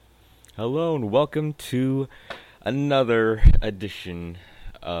Hello and welcome to another edition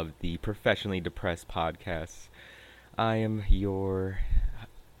of the Professionally Depressed podcast. I am your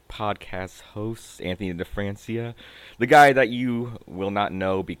podcast host, Anthony DeFrancia, the guy that you will not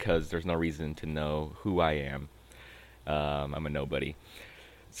know because there's no reason to know who I am. I'm a nobody.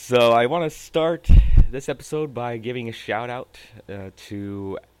 So I want to start this episode by giving a shout out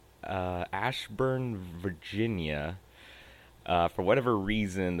to Ashburn, Virginia. For whatever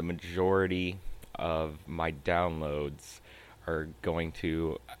reason, the majority of my downloads are going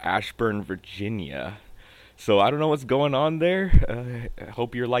to Ashburn, Virginia. So I don't know what's going on there. I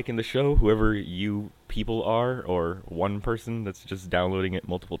hope you're liking the show, whoever you people are, or one person that's just downloading it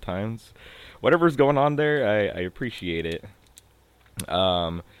multiple times. Whatever's going on there, I appreciate it.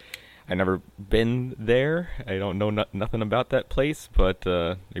 I never been there. I don't know nothing about that place, but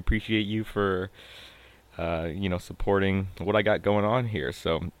I appreciate you for supporting what I got going on here.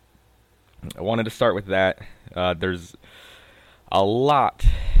 So I wanted to start with that. There's a lot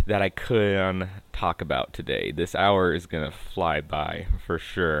that I could talk about today. This hour is going to fly by for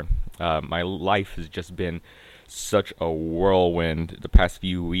sure. My life has just been such a whirlwind the past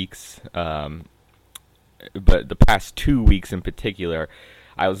few weeks. But the past 2 weeks in particular,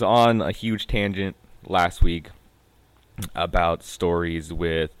 I was on a huge tangent last week about stories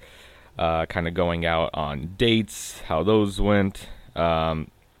with kind of going out on dates, how those went,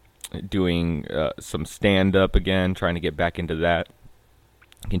 doing some stand-up again, trying to get back into that,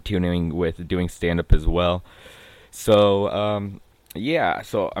 continuing with doing stand-up as well. So,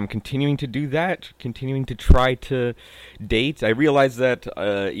 so I'm continuing to do that, continuing to try to date. I realize that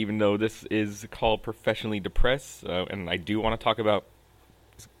even though this is called Professionally Depressed, and I do want to talk about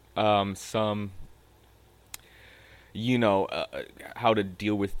some how to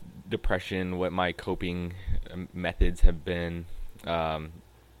deal with depression, what my coping methods have been,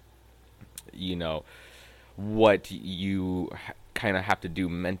 what you kind of have to do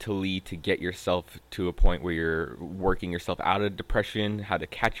mentally to get yourself to a point where you're working yourself out of depression, how to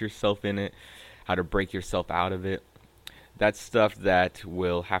catch yourself in it, how to break yourself out of it. That's stuff that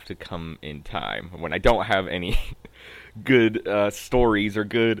will have to come in time when I don't have any good stories or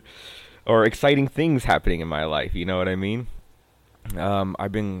good or exciting things happening in my life. You know what I mean?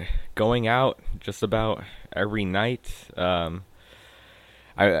 I've been going out just about every night. I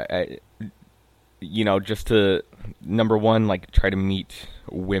just to, number one, like, try to meet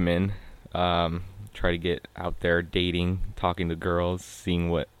women, try to get out there dating, talking to girls, seeing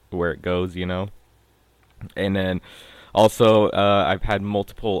where it goes, And then also, I've had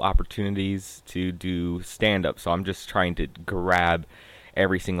multiple opportunities to do stand-up, so I'm just trying to grab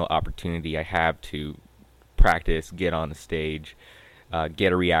every single opportunity I have to practice, get on the stage,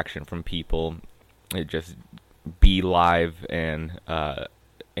 get a reaction from people, just be live and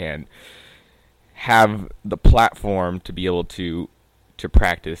have the platform to be able to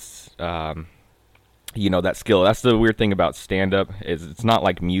practice that skill. That's the weird thing about stand-up, is it's not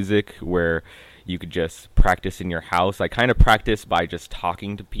like music where you could just practice in your house. I kind of practice by just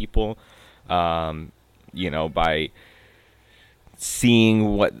talking to people, by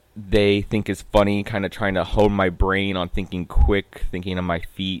seeing what they think is funny, kind of trying to hone my brain on thinking quick, thinking on my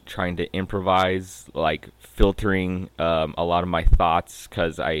feet, trying to improvise, like filtering a lot of my thoughts,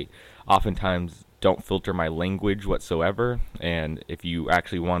 because I oftentimes don't filter my language whatsoever. And if you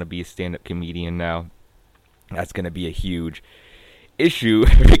actually want to be a stand-up comedian now, that's going to be a huge issue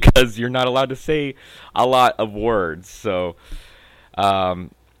because you're not allowed to say a lot of words. So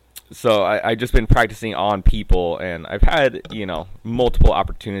I just been practicing on people, and I've had, multiple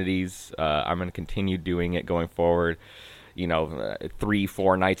opportunities. I'm going to continue doing it going forward,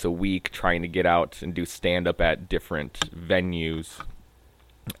 3-4 nights a week, trying to get out and do stand-up at different venues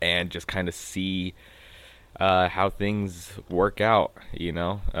and just kind of see how things work out,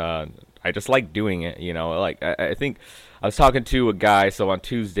 I just like doing it, like I think I was talking to a guy. So on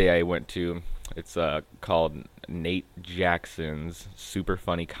Tuesday I went to, it's called Nate Jackson's Super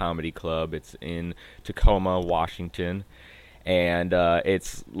Funny Comedy Club. It's in Tacoma, Washington, and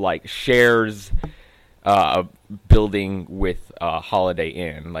it's like shares a building with Holiday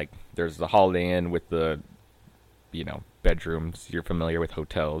Inn. Like, there's the Holiday Inn with the bedrooms. You're familiar with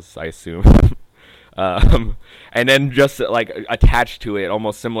hotels, I assume. And then just like attached to it,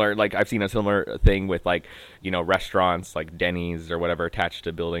 almost similar, like I've seen a similar thing with like, restaurants like Denny's or whatever attached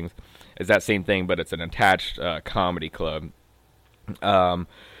to buildings. It's that same thing, but it's an attached comedy club. So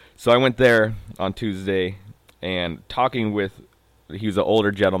I went there on Tuesday and talking with, he was an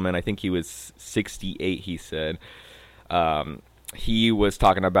older gentleman. I think he was 68, he said. He was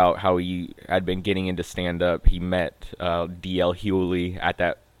talking about how he had been getting into stand-up. He met D.L. Hewley at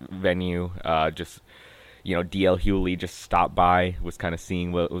that venue. Just DL Hewley just stopped by, was kind of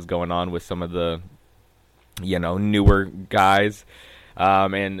seeing what was going on with some of the newer guys.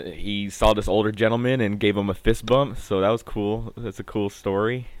 And he saw this older gentleman and gave him a fist bump, so that was cool. That's a cool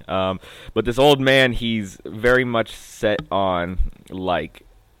story. But this old man, he's very much set on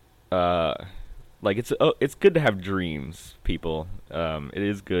it's good to have dreams, people. It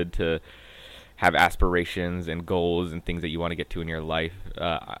is good to have aspirations and goals and things that you want to get to in your life.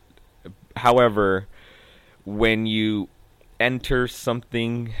 However, when you enter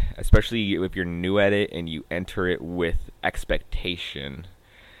something, especially if you're new at it and you enter it with expectation,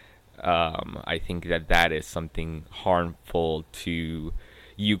 I think that is something harmful to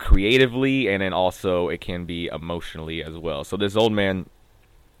you creatively, and then also it can be emotionally as well. So this old man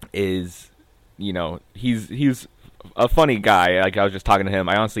is, he's a funny guy. Like, I was just talking to him.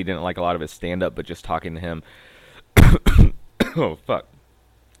 I honestly didn't like a lot of his stand-up, but just talking to him, oh fuck,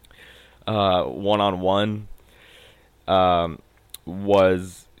 one-on-one,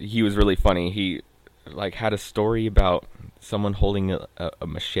 he was really funny. He had a story about someone holding a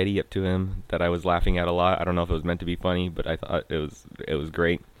machete up to him that I was laughing at a lot. I don't know if it was meant to be funny, but I thought it was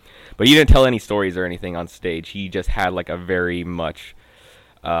great. But he didn't tell any stories or anything on stage. He just had a very much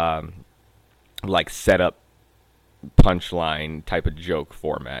set up punchline type of joke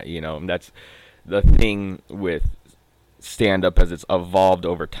format. And that's the thing with stand up as it's evolved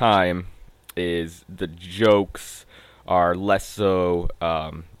over time, is the jokes are less so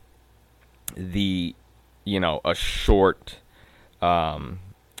a short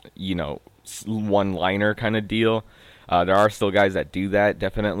one-liner kind of deal. There are still guys that do that,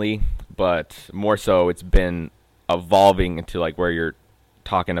 definitely, but more so it's been evolving into where you're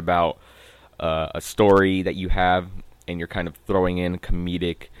talking about a story that you have, and you're kind of throwing in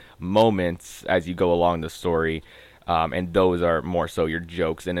comedic moments as you go along the story, and those are more so your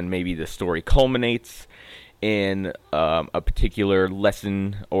jokes, and then maybe the story culminates in a particular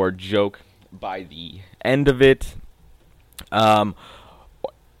lesson or joke by the end of it,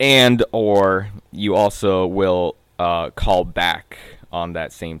 and or you also will call back on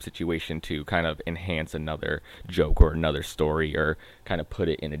that same situation to kind of enhance another joke or another story, or kind of put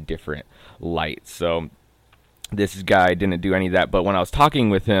it in a different light. So this guy didn't do any of that, but when I was talking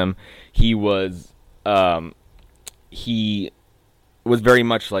with him, he was very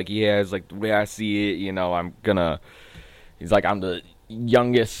much it's the way I see it, he's I'm the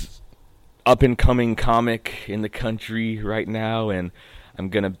youngest up and coming comic in the country right now, and I'm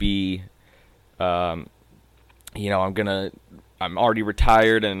gonna be I'm already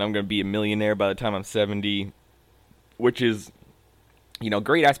retired, and I'm gonna be a millionaire by the time I'm 70, which is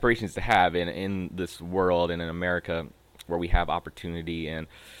great aspirations to have in this world and in America, where we have opportunity and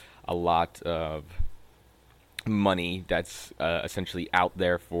a lot of money that's essentially out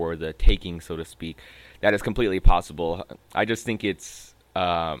there for the taking, so to speak. That is completely possible. I just think it's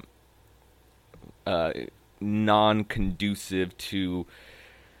non-conducive to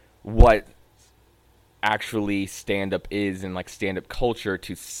what actually stand-up is, and stand-up culture,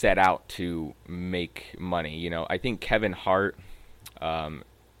 to set out to make money. I think Kevin Hart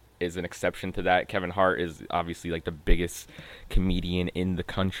is an exception to that. Kevin Hart is obviously the biggest comedian in the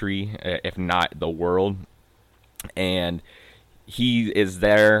country, if not the world. And he is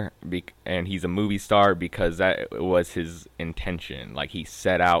there, and he's a movie star because that was his intention. He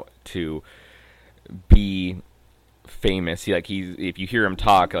set out to be famous. If you hear him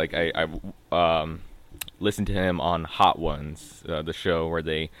talk, I listened to him on Hot Ones, the show where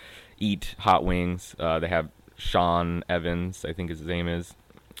they eat hot wings. They have Sean Evans, I think his name is,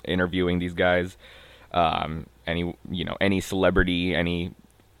 interviewing these guys. Any celebrity, any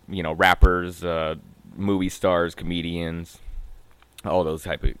rappers, movie stars, comedians, all those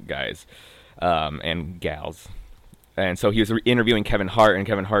type of guys, and gals. And so he was interviewing Kevin Hart, and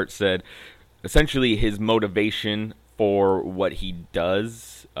Kevin Hart said essentially his motivation for what he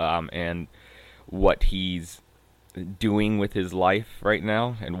does, and what he's doing with his life right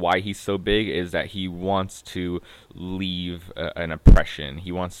now, and why he's so big, is that he wants to leave an impression.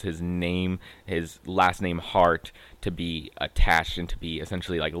 He wants his name, his last name Hart, to be attached and to be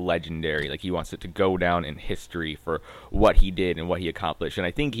essentially legendary. He wants it to go down in history for what he did and what he accomplished. And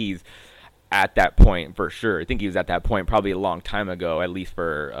I think he's at that point for sure. I think he was at that point probably a long time ago, at least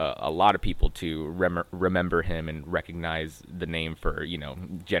for a lot of people to remember him and recognize the name for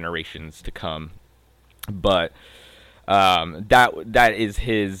generations to come. But that is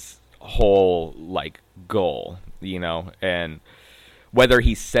his whole goal, and whether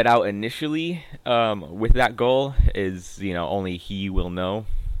he set out initially with that goal is only he will know.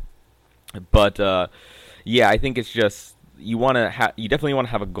 But yeah, I think it's just you definitely want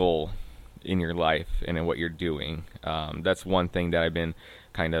to have a goal in your life and in what you're doing. That's one thing that I've been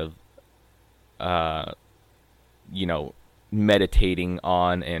kind of, meditating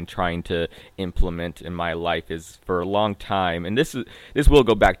on and trying to implement in my life is for a long time. And this will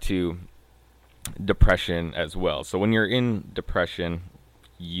go back to depression as well. So when you're in depression,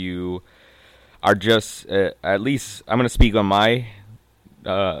 you are just, at least I'm going to speak on my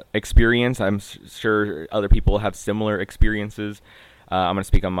experience. I'm sure other people have similar experiences. I'm going to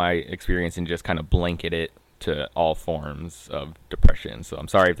speak on my experience and just kind of blanket it to all forms of depression. So I'm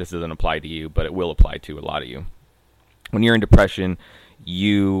sorry if this doesn't apply to you, but it will apply to a lot of you. When you're in depression,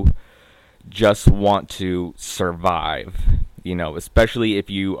 you just want to survive, especially if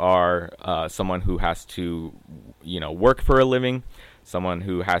you are someone who has to, work for a living, someone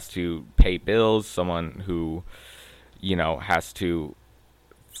who has to pay bills, someone who, has to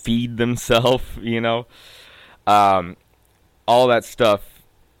feed themselves, all that stuff,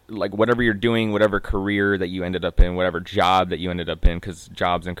 like whatever you're doing, whatever career that you ended up in, whatever job that you ended up in, because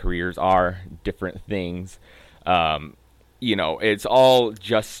jobs and careers are different things. It's all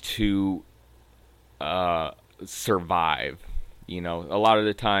just to survive. A lot of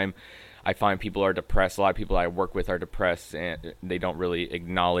the time I find people are depressed. A lot of people I work with are depressed and they don't really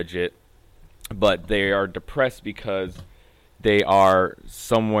acknowledge it. But they are depressed because they are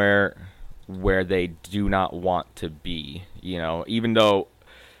somewhere where they do not want to be. Even though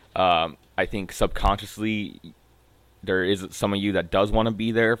I think subconsciously there is some of you that does want to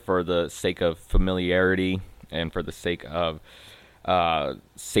be there for the sake of familiarity and for the sake of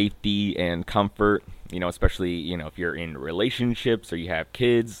safety and comfort, especially, if you're in relationships or you have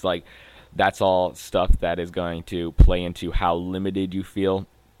kids, like that's all stuff that is going to play into how limited you feel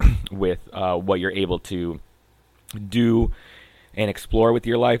with what you're able to do and explore with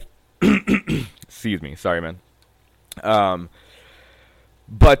your life. Excuse me. Sorry, man.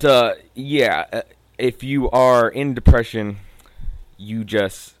 If you are in depression, you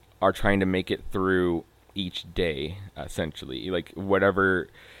just are trying to make it through each day, essentially. Like whatever,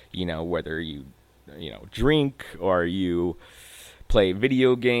 whether you, drink or you play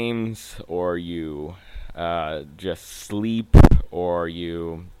video games or you just sleep or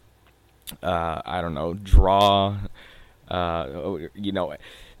you, draw.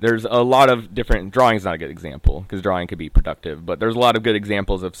 There's a lot of different. Drawing's not a good example because drawing could be productive, but there's a lot of good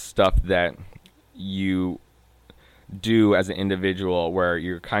examples of stuff that you do as an individual where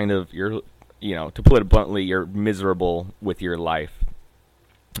you're to put it bluntly, you're miserable with your life,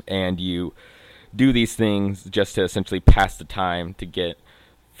 and you do these things just to essentially pass the time to get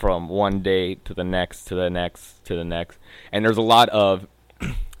from one day to the next, to the next, to the next. And there's a lot of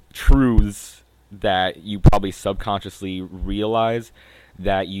truths that you probably subconsciously realize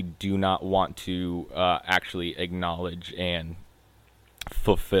that you do not want to actually acknowledge and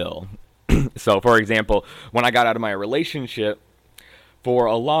fulfill. So, for example, when I got out of my relationship, for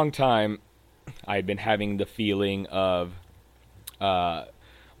a long time, I'd been having the feeling of that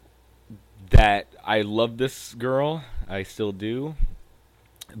I love this girl. I still do.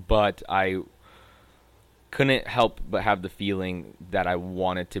 But I couldn't help but have the feeling that I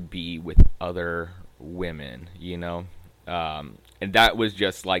wanted to be with other women, and that was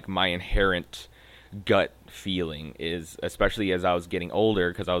just like my inherent gut feeling, is especially as I was getting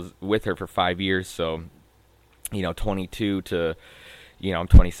older, because I was with her for 5 years, so 22 to I'm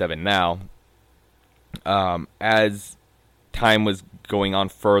 27 now. As time was going on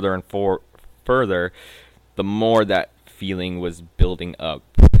further and further, the more that feeling was building up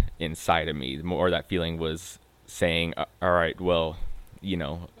inside of me, the more that feeling was saying, all right, well,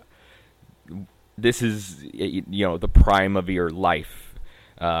 this is, the prime of your life.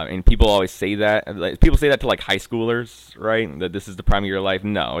 And people always say that. People say that to, like, high schoolers, right? That this is the prime of your life.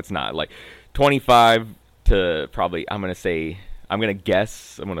 No, it's not. Like, 25 to probably, I'm going to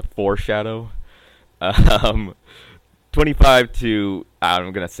foreshadow. 25 to,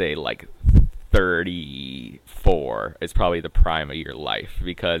 I'm going to say, like, 34 is probably the prime of your life,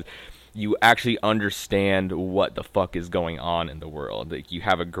 because you actually understand what the fuck is going on in the world. Like, you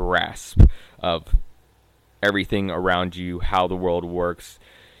have a grasp of everything around you, how the world works.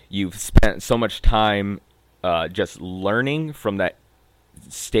 You've spent so much time just learning from that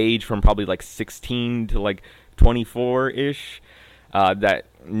stage from probably like 16 to like 24-ish, that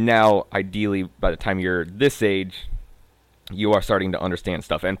now, ideally, by the time you're this age, you are starting to understand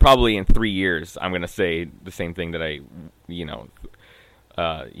stuff. And probably in 3 years, I'm going to say the same thing that I,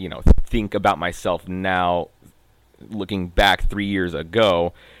 think about myself now, looking back 3 years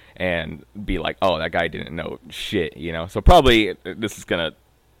ago, and be like, oh, that guy didn't know shit, So probably this is going to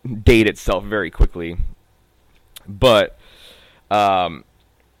date itself very quickly. But um,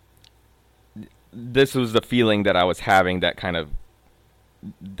 this was the feeling that I was having that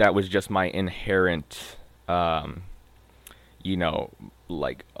was just my inherent, you know,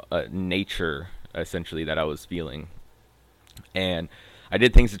 like nature, essentially, that I was feeling. And I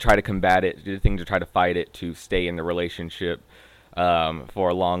did things to try to combat it, did things to try to fight it, to stay in the relationship for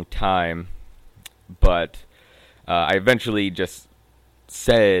a long time. But I eventually just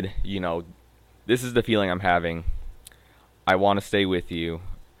said, you know, this is the feeling I'm having. I want to stay with you,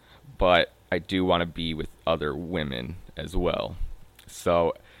 but I do want to be with other women as well.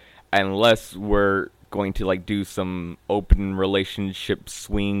 So unless we're going to like do some open relationship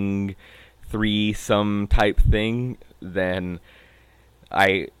swing threesome type thing, then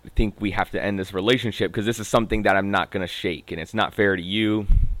I think we have to end this relationship, because this is something that I'm not going to shake, and it's not fair to you.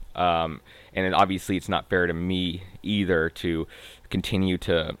 And obviously it's not fair to me either to continue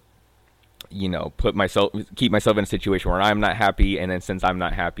to, you know, keep myself in a situation where I'm not happy, and then since I'm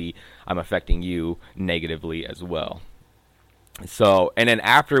not happy, I'm affecting you negatively as well. So, and then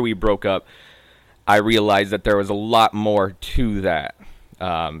after we broke up, I realized that there was a lot more to that.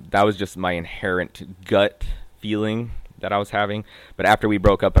 That was just my inherent gut feeling that I was having. But after we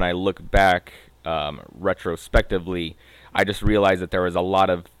broke up and I look back retrospectively, I just realized that there was a lot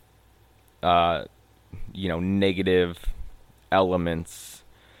of, you know, negative elements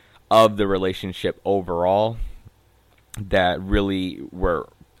of the relationship overall that really were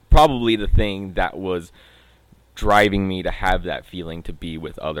probably the thing that was driving me to have that feeling to be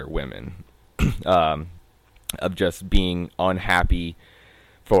with other women, of just being unhappy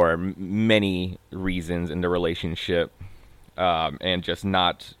for many reasons in the relationship, and just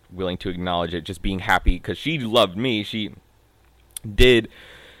not willing to acknowledge it, just being happy because she loved me. She did,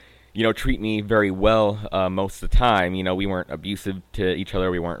 you know, treat me very well most of the time. You know, we weren't abusive to each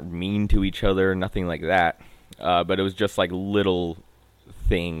other. We weren't mean to each other, nothing like that. But it was just like little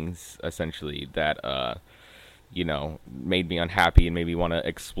things, essentially, that, you know, made me unhappy and made me want to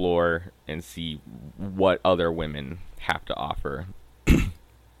explore and see what other women have to offer.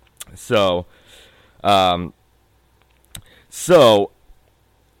 So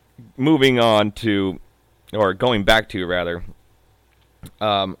moving on to, or going back to rather,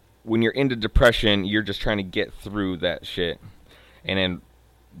 when you're into depression, you're just trying to get through that shit. And then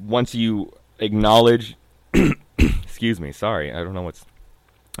once you acknowledge, excuse me, sorry, I don't know what's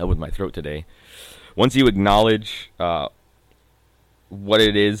up with my throat today. Once you acknowledge what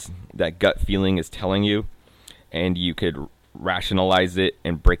it is that gut feeling is telling you, and you could rationalize it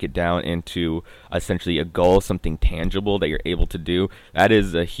and break it down into essentially a goal, something tangible that you're able to do, that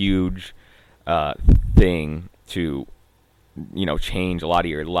is a huge thing to, you know, change a lot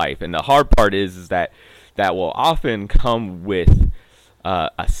of your life. And the hard part is that will often come with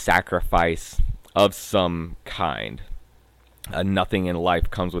a sacrifice of some kind. Nothing in life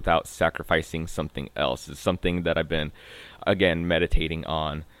comes without sacrificing something else. It's something that I've been, again, meditating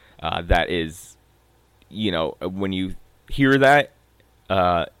on. That is, you know, when you hear that,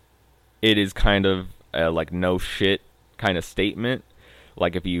 it is kind of like no shit kind of statement.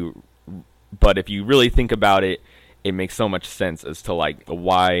 Like if you really think about it, it makes so much sense as to like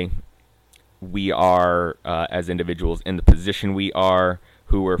why we are as individuals in the position we are,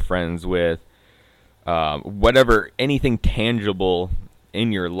 who we're friends with, whatever, anything tangible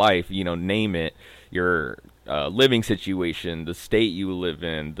in your life, you know, name it, your living situation, the state you live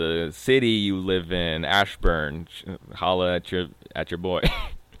in, the city you live in, Ashburn, holla at your boy.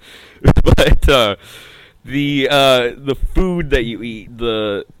 But the food that you eat,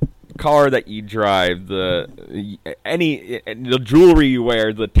 the car that you drive, the jewelry you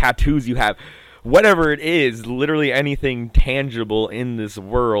wear, the tattoos you have, whatever it is, literally anything tangible in this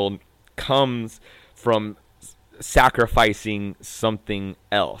world comes from sacrificing something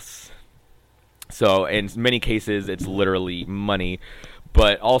else. So in many cases, it's literally money.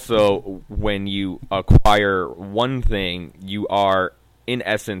 But also, when you acquire one thing, you are, in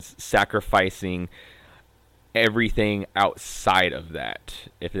essence, sacrificing everything outside of that,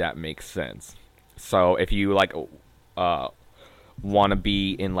 if that makes sense. So if you, like, want to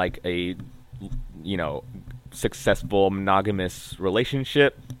be in, like, a, you know, successful monogamous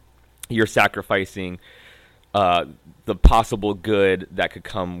relationship, you're sacrificing the possible good that could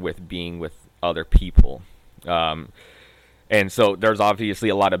come with being with other people. And so there's obviously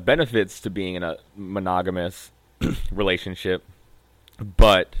a lot of benefits to being in a monogamous relationship,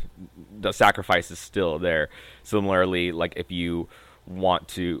 but the sacrifice is still there. Similarly, like if you want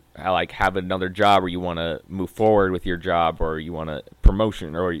to like have another job, or you want to move forward with your job, or you want a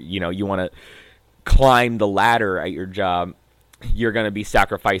promotion, or you know, you want to climb the ladder at your job, you're going to be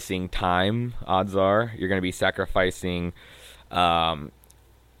sacrificing time. Odds are you're going to be sacrificing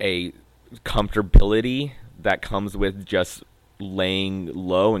a comfortability that comes with just laying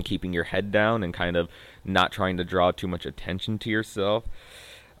low and keeping your head down and kind of not trying to draw too much attention to yourself.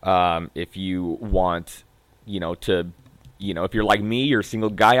 If you want, if you're like me, you're a single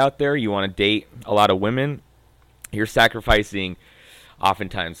guy out there, you want to date a lot of women, you're sacrificing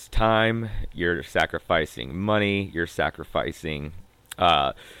oftentimes time, you're sacrificing money, you're sacrificing,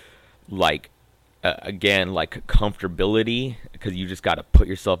 again, like comfortability, because you just got to put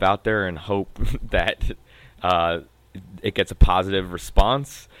yourself out there and hope that it gets a positive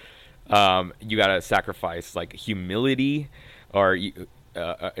response. You got to sacrifice like humility, or you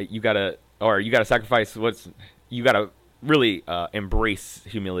gotta sacrifice you gotta really embrace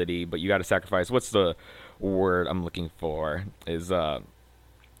humility, but you gotta sacrifice, what's the word I'm looking for, is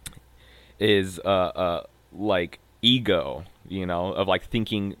like ego, of like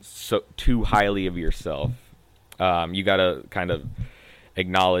thinking so too highly of yourself. You gotta kind of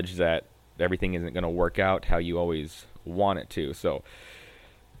acknowledge that everything isn't gonna work out how you always want it to.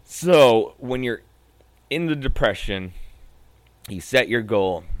 So when you're in the depression, you set your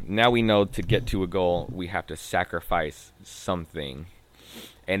goal. Now we know to get to a goal, we have to sacrifice something.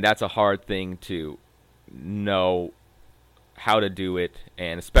 And that's a hard thing to know how to do it.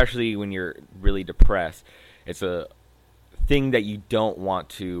 And especially when you're really depressed, it's a thing that you don't want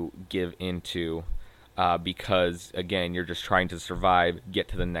to give into, because, again, you're just trying to survive, get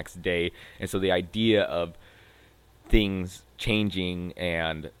to the next day. And so the idea of things changing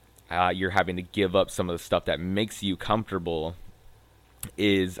and you're having to give up some of the stuff that makes you comfortable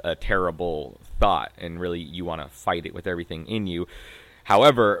is a terrible thought, and really you want to fight it with everything in you.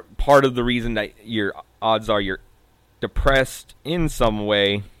 However, part of the reason that your odds are you're depressed in some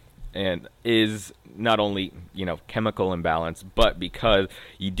way and is not only, chemical imbalance, but because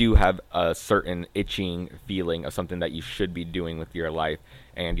you do have a certain itching feeling of something that you should be doing with your life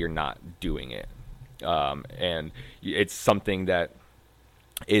and you're not doing it. And it's something that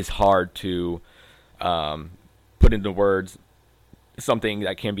is hard to put into words, something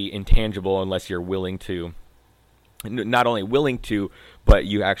that can be intangible unless you're willing to, not only willing to, but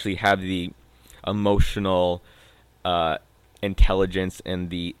you actually have the emotional intelligence and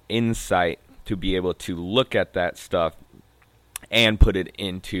the insight to be able to look at that stuff and put it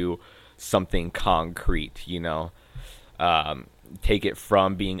into something concrete, take it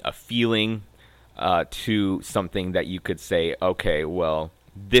from being a feeling to something that you could say, okay, well,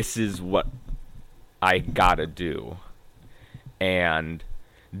 this is what I gotta do. And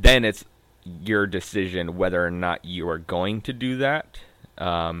then it's your decision whether or not you are going to do that.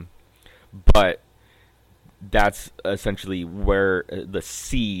 But that's essentially where the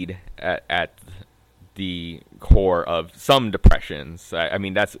seed at the core of some depressions. I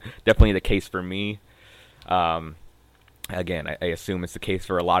mean, that's definitely the case for me. Again, I assume it's the case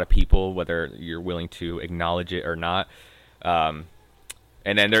for a lot of people, whether you're willing to acknowledge it or not. And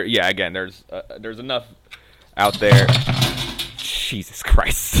then there's enough out there. Jesus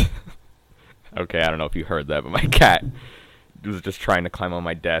Christ. Okay, I don't know if you heard that, but my cat was just trying to climb on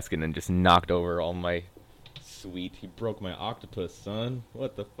my desk and then just knocked over all my sweet. He broke my octopus, son.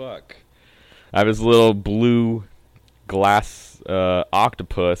 What the fuck? I have this little blue glass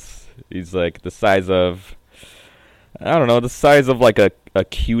octopus. He's like the size of, I don't know, the size of like a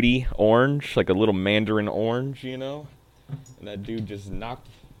cutie orange, like a little mandarin orange, And that dude just knocked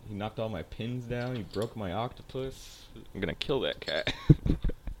all my pins down. He broke my octopus. I'm gonna kill that cat.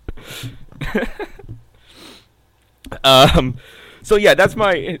 So yeah,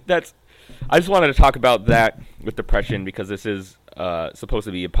 I just wanted to talk about that with depression, because this is supposed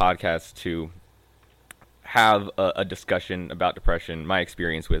to be a podcast to have a discussion about depression, my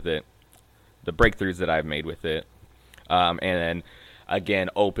experience with it, the breakthroughs that I've made with it, and then again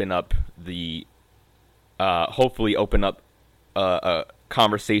hopefully open up a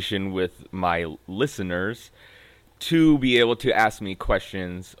conversation with my listeners to be able to ask me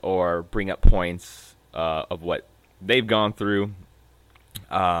questions or bring up points of what they've gone through,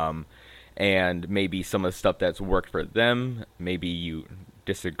 and maybe some of the stuff that's worked for them. Maybe you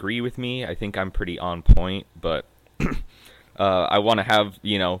disagree with me. I think I'm pretty on point, but I want to have,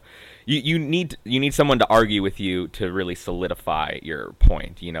 you need someone to argue with you to really solidify your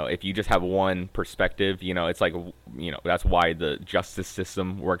point. If you just have one perspective, it's like, that's why the justice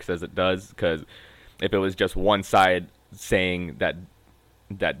system works as it does, because if it was just one side saying that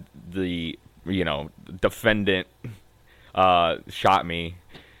the defendant shot me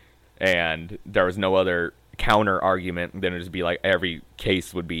and there was no other counter argument, then it'd just be like every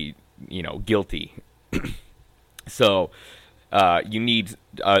case would be guilty. So you need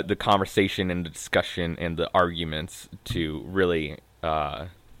the conversation and the discussion and the arguments to really,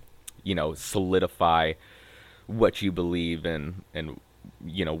 solidify what you believe in and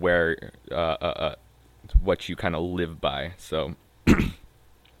where what you kind of live by. So,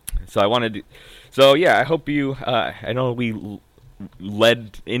 so I wanted to, so yeah, I hope you. I know we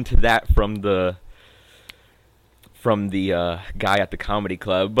led into that from the guy at the comedy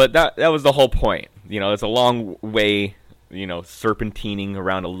club, but that was the whole point. It's a long way, serpentining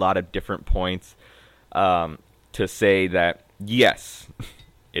around a lot of different points, to say that yes,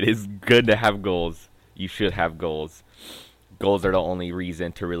 it is good to have goals. You should have goals. Goals are the only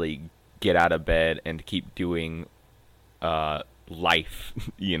reason to really get out of bed and to keep doing life,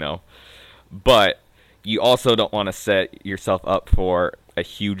 But you also don't want to set yourself up for a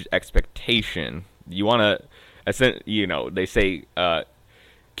huge expectation. You want to, they say,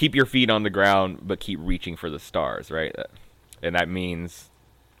 keep your feet on the ground, but keep reaching for the stars, right? And that means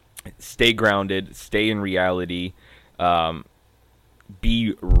stay grounded, stay in reality,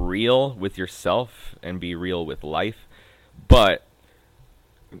 be real with yourself and be real with life, but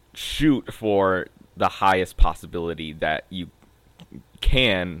shoot for the highest possibility that you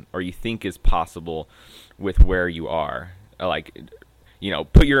can or you think is possible with where you are. Like,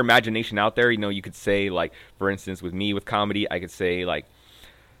 put your imagination out there. You could say, like, for instance, with me with comedy, I could say like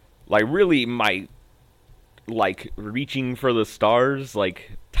really my, like, reaching for the stars,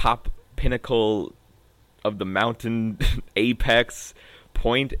 like top pinnacle of the mountain apex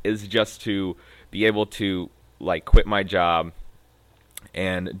point is just to be able to, like, quit my job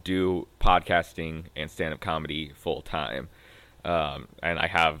and do podcasting and stand-up comedy full time. And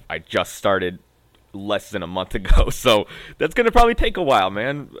I just started less than a month ago, so that's gonna probably take a while,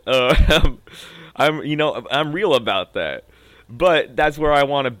 man. I'm real about that, but that's where I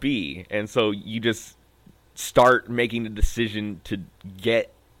want to be. And so you just start making the decision to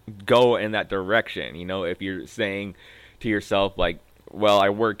go in that direction. If you're saying to yourself, like, well, I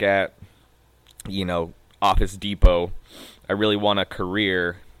work at, Office Depot, I really want a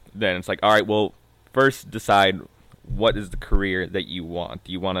career, then it's like, all right, well, first decide what is the career that you want.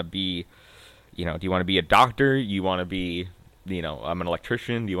 Do you want to be, do you want to be a doctor? You want to be, I'm an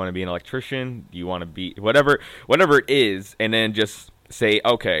electrician. Do you want to be an electrician? Do you want to be whatever it is? And then just say,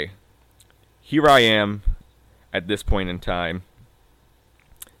 okay, here I am at this point in time.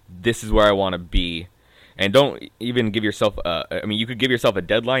 This is where I want to be. And don't even give yourself you could give yourself a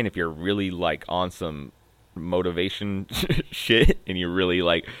deadline if you're really, like, on some motivation shit and you really,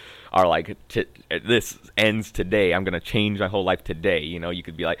 like, are like, this ends today. I'm going to change my whole life today. You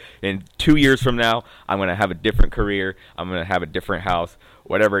could be like, in 2 years from now, I'm going to have a different career. I'm going to have a different house,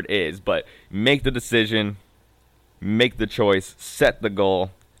 whatever it is. But make the decision, make the choice, set the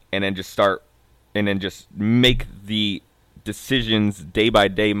goal, and then just make the decisions day by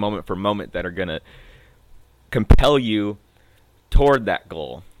day, moment for moment, that are going to compel you toward that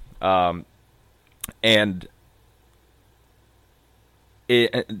goal. And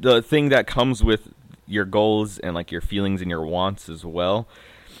the thing that comes with your goals and, like, your feelings and your wants as well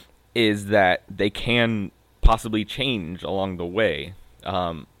is that they can possibly change along the way,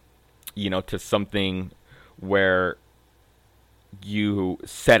 to something where you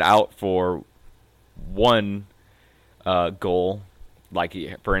set out for one goal. Like,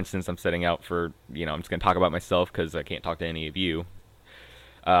 for instance, I'm setting out for, I'm just going to talk about myself because I can't talk to any of you.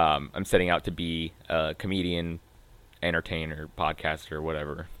 I'm setting out to be a comedian, entertainer, podcaster,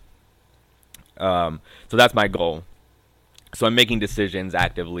 whatever. So that's my goal. So I'm making decisions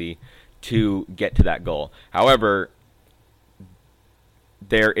actively to get to that goal. However,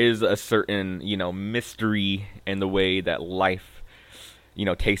 there is a certain, mystery in the way that life,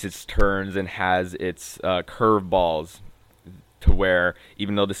 takes its turns and has its curveballs, to where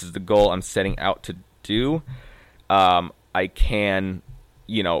even though this is the goal I'm setting out to do, I can,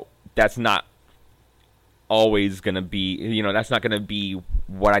 that's not always going to be, that's not going to be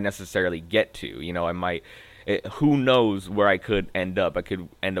what I necessarily get to. I might, who knows where I could end up. I could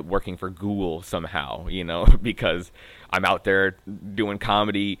end up working for Google somehow, because I'm out there doing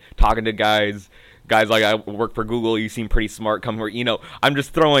comedy, talking to guys like, I work for Google, you seem pretty smart, come here. I'm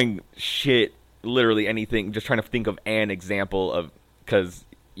just throwing shit, literally anything, just trying to think of an example of, because,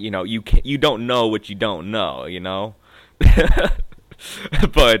 you don't know what you don't know,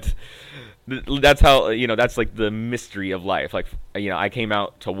 But that's how, that's like the mystery of life. Like, I came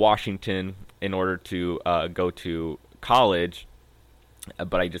out to Washington in order to go to college,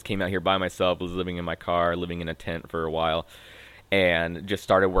 but I just came out here by myself, was living in my car, living in a tent for a while, and just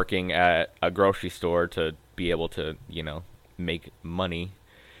started working at a grocery store to be able to, make money.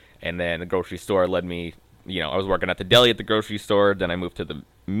 And then the grocery store led me I was working at the deli at the grocery store. Then I moved to the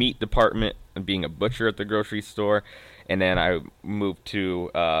meat department and being a butcher at the grocery store. And then I moved to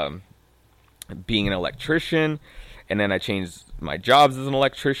being an electrician. And then I changed my jobs as an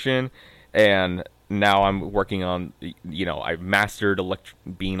electrician. And now I'm working on, I've mastered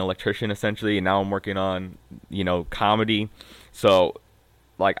being an electrician essentially. And now I'm working on, comedy. So,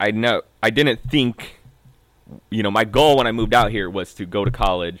 like, I didn't think, my goal when I moved out here was to go to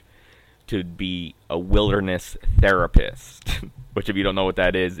college to be a wilderness therapist, which if you don't know what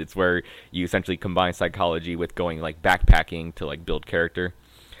that is, it's where you essentially combine psychology with going like backpacking to like build character.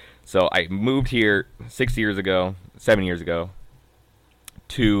 So I moved here 7 years ago,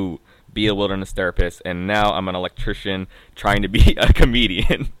 to be a wilderness therapist, and now I'm an electrician trying to be a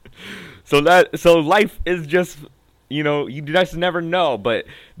comedian. So life is just, you just never know, but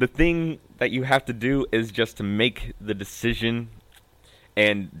the thing that you have to do is just to make the decision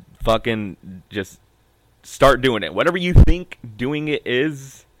and fucking just start doing it. Whatever you think doing it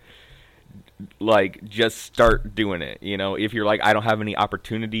is, like, just start doing it. If you're like, I don't have any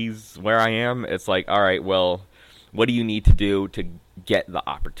opportunities where I am, it's like, all right, well, what do you need to do to get the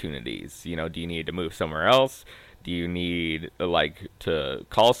opportunities? Do you need to move somewhere else? Do you need, like, to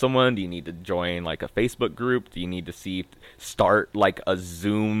call someone? Do you need to join, like, a Facebook group? Do you need to start, like, a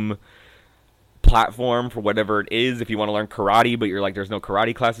Zoom platform for whatever it is? If you want to learn karate, but you're like, there's no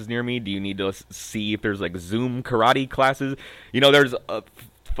karate classes near me, do you need to see if there's, like, Zoom karate classes? There's a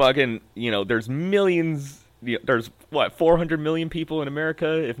fucking, there's millions, there's, 400 million people in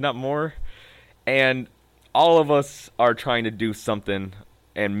America, if not more? And all of us are trying to do something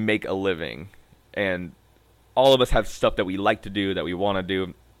and make a living. And all of us have stuff that we like to do, that we want to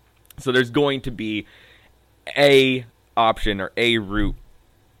do. So there's going to be a option or a route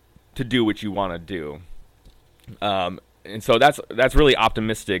to do what you want to do. And so that's really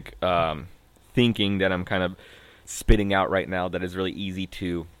optimistic thinking that I'm kind of spitting out right now, that is really easy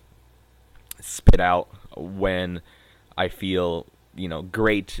to spit out when I feel,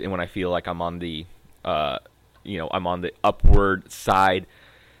 great, and when I feel like I'm on the I'm on the upward side.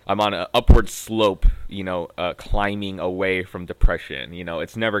 I'm on an upward slope, climbing away from depression.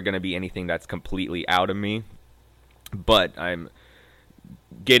 It's never going to be anything that's completely out of me, but I'm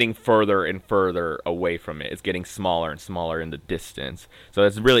getting further and further away from it. It's getting smaller and smaller in the distance. So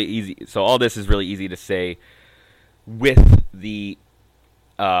it's really easy. So all this is really easy to say with the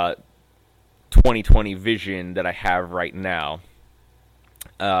 2020 vision that I have right now.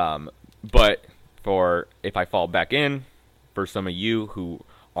 But if I fall back in, for some of you who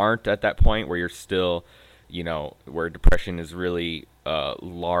aren't at that point where you're still, where depression is really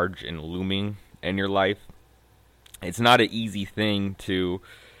large and looming in your life, it's not an easy thing to,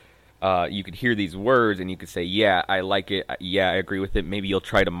 you could hear these words and you could say, yeah, I like it. Yeah, I agree with it. Maybe you'll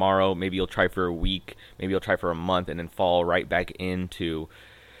try tomorrow. Maybe you'll try for a week. Maybe you'll try for a month, and then fall right back into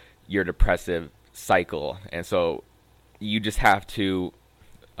your depressive cycle. And so you just have to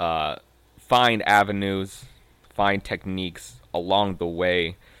find avenues, find techniques along the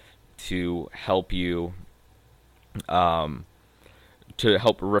way to help you, to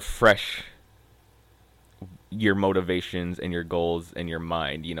help refresh your motivations and your goals and your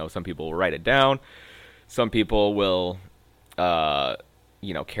mind. Some people will write it down. Some people will,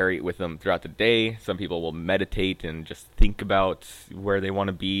 carry it with them throughout the day. Some people will meditate and just think about where they want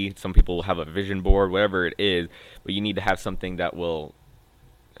to be. Some people will have a vision board, whatever it is. But you need to have something that will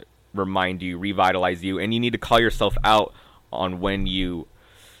remind you, revitalize you, and you need to call yourself out on when you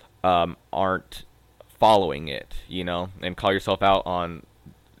aren't following it, and call yourself out on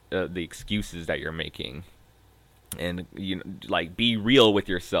the excuses that you're making. And be real with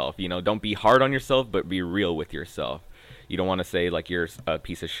yourself. Don't be hard on yourself, but be real with yourself. You don't want to say like you're a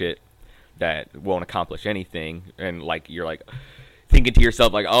piece of shit that won't accomplish anything, and like you're like thinking to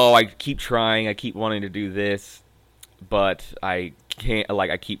yourself like, oh, I keep trying, I keep wanting to do this, but I can't. Like,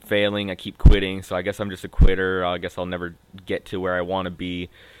 I keep failing, I keep quitting, so I guess I'm just a quitter. I guess I'll never get to where I want to be.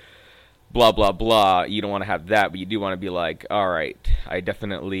 Blah blah blah. You don't want to have that, but you do want to be like, all right, I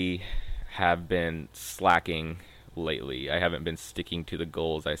definitely have been slacking lately. I haven't been sticking to the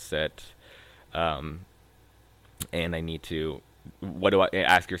goals I set, and I need to.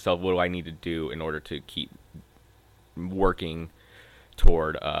 Ask yourself, what do I need to do in order to keep working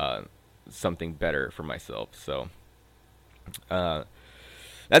toward something better for myself? So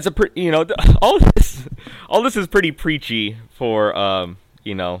that's a pretty, all this is pretty preachy for I'm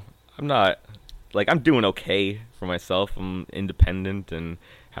not, like, I'm doing okay for myself. I'm independent and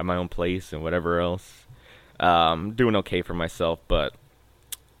have my own place and whatever else. Doing okay for myself, but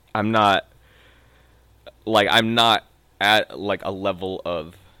I'm not at like a level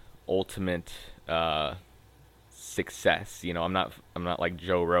of ultimate success. I'm not like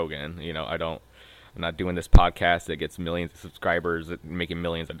Joe Rogan. I'm not doing this podcast that gets millions of subscribers, making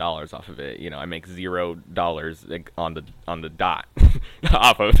millions of dollars off of it. I make $0 like, on the dot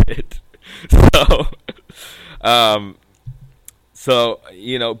off of it.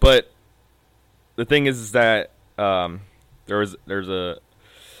 But the thing is that there's a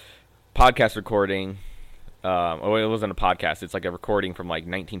podcast recording. It wasn't a podcast. It's like a recording from like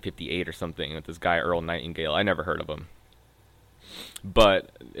 1958 or something with this guy Earl Nightingale. I never heard of him, but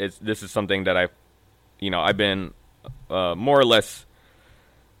this is something that I've been more or less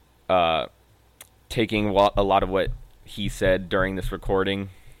taking a lot of what he said during this recording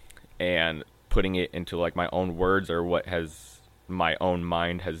and putting it into like my own words, or what has my own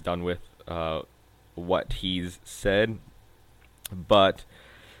mind has done with what he's said. But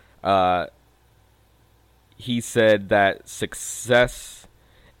he said that success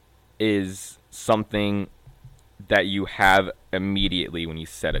is something that you have immediately when you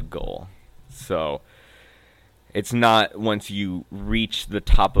set a goal. So it's not once you reach the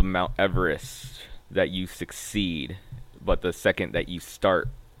top of Mount Everest that you succeed, but the second that you start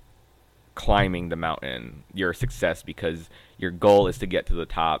climbing the mountain, you're a success, because your goal is to get to the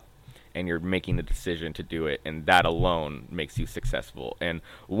top and you're making the decision to do it, and that alone makes you successful. And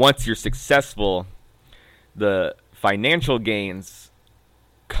once you're successful, the financial gains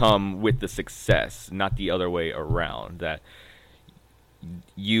come with the success, not the other way around. That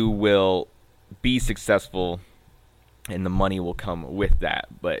you will be successful and the money will come with that,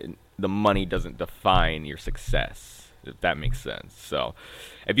 but the money doesn't define your success, if that makes sense. So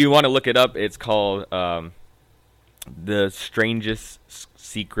if you want to look it up, it's called The Strangest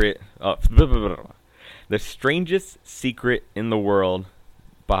Secret The Strangest Secret in the World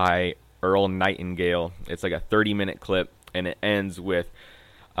by Earl Nightingale. It's like a 30-minute clip, and it ends with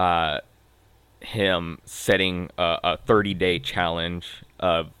him setting a 30-day challenge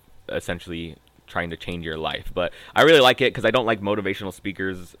of essentially trying to change your life. But I really like it because I don't like motivational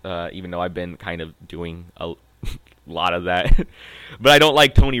speakers, even though I've been kind of doing a lot of that. But I don't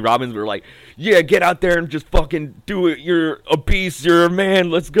like Tony Robbins. We're like, yeah, get out there and just fucking do it. You're a beast. You're a man.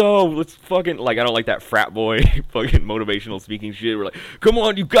 Let's go. Let's fucking, like, I don't like that frat boy fucking motivational speaking shit. We're like, come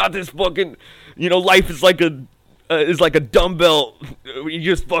on, you got this. Fucking, life is like a dumbbell. You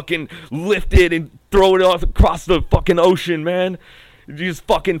just fucking lift it and throw it off across the fucking ocean, man. You just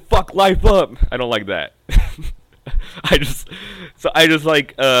fucking fuck life up. I don't like that.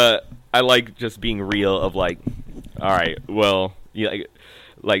 I like just being real of like, all right, well,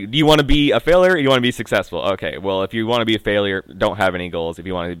 like, do you want to be a failure or do you want to be successful? Okay, well, if you want to be a failure, don't have any goals. If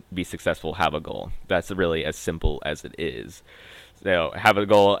you want to be successful, have a goal. That's really as simple as it is. So have a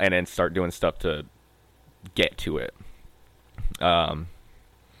goal and then start doing stuff to get to it.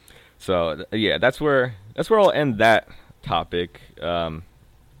 So yeah, that's where I'll end that topic. I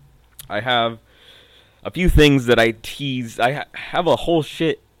have a few things that I teased. I have a whole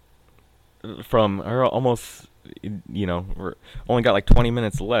shit from almost, we're only got like 20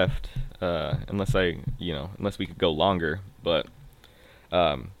 minutes left, unless we could go longer, but,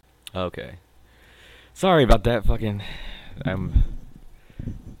 okay. Sorry about that, I'm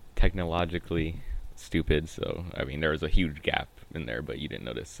technologically stupid, so, there was a huge gap in there, but you didn't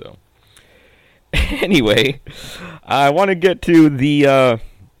notice, so. Anyway, I want to get to the,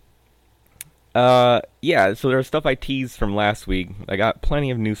 so there's stuff I teased from last week. I got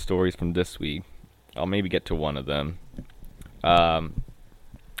plenty of news stories from this week. I'll maybe get to one of them. I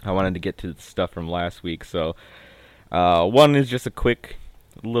wanted to get to the stuff from last week, so one is just a quick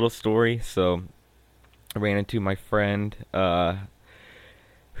little story. So I ran into my friend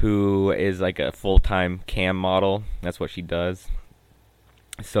who is like a full-time cam model. That's what she does.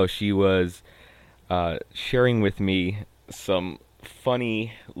 So she was sharing with me some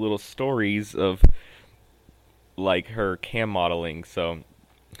funny little stories of like her cam modeling. So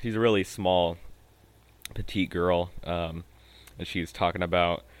she's a really small, petite girl, and she's talking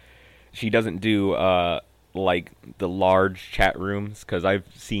about she doesn't do like the large chat rooms, because I've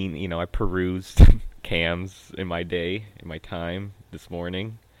seen, I perused cams in my time this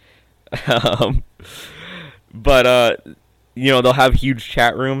morning. But they'll have huge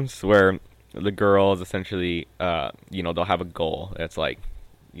chat rooms where the girls essentially, they'll have a goal that's like,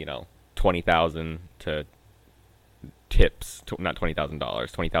 20,000 to tips, not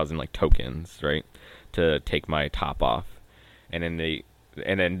 $20,000, 20,000 like tokens, right, to take my top off, and then the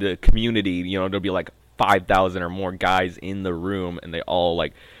community, there'll be like 5,000 or more guys in the room, and they all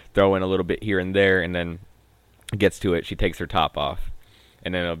like throw in a little bit here and there, and then gets to it, she takes her top off,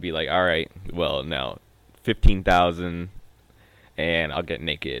 and then it'll be like, all right, well, now 15,000. and I'll get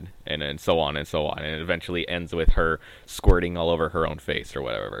naked, and then so on and so on, and it eventually ends with her squirting all over her own face or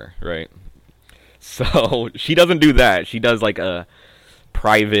whatever, right? So she doesn't do that. She does like a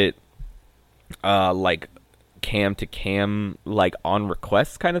private, like cam to cam, like on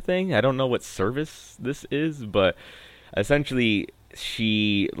request kind of thing. I don't know what service this is, but essentially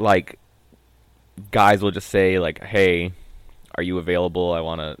she like guys will just say like, "Hey, are you available? I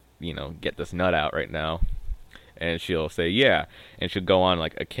want to, get this nut out right now." And she'll say, "Yeah." And she'll go on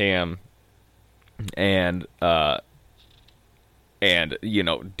like a cam and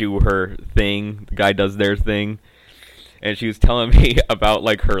do her thing. The guy does their thing. And she was telling me about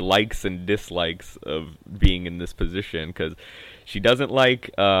like her likes and dislikes of being in this position, because she doesn't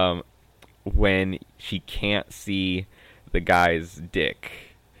like when she can't see the guy's dick.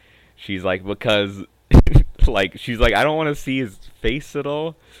 She's like, because like she's like, I don't want to see his face at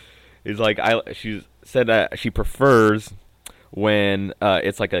all. Is like she said that she prefers when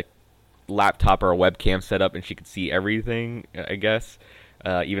it's like a laptop or a webcam setup and she could see everything, I guess.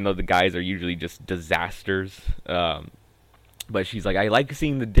 Even though the guys are usually just disasters. But she's like, I like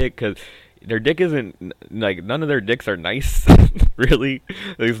seeing the dick because their dick isn't, like, none of their dicks are nice, really.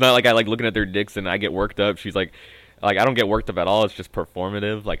 It's not like I like looking at their dicks and I get worked up. She's like, I don't get worked up at all. It's just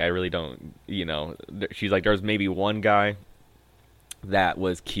performative. Like, I really don't, She's like, there's maybe one guy that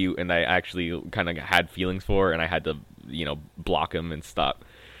was cute and I actually kind of had feelings for, and I had to, block him and stop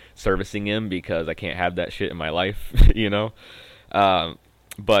servicing him because I can't have that shit in my life,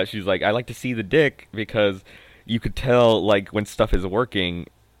 But she's like, I like to see the dick because you could tell like when stuff is working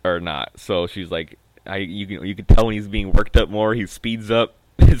or not. So she's like, you can tell when he's being worked up more. He speeds up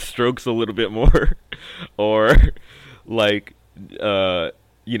his strokes a little bit more, or like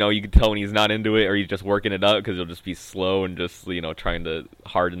you can tell when he's not into it or he's just working it up because he'll just be slow and just trying to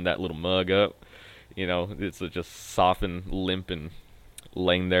harden that little mug up. It's just soft and limp and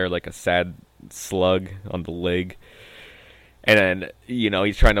laying there like a sad slug on the leg. And then,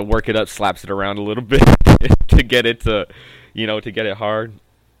 he's trying to work it up, slaps it around a little bit to get it to get it hard.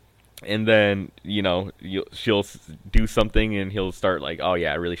 And then, she'll do something and he'll start like, oh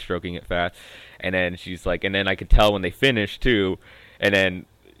yeah, really stroking it fast. And then she's like, and then I could tell when they finish too. And then,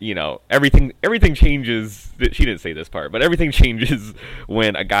 everything changes. She didn't say this part, but everything changes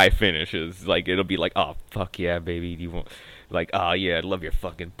when a guy finishes. Like, it'll be like, oh, fuck yeah, baby. You won't. Like, oh yeah, I love your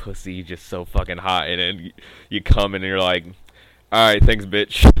fucking pussy, just so fucking hot. And then you come and you're like, all right, thanks,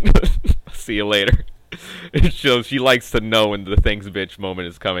 bitch. See you later. So she likes to know when the thanks, bitch moment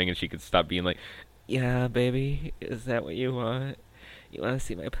is coming, and she can stop being like, yeah, baby, is that what you want? You want to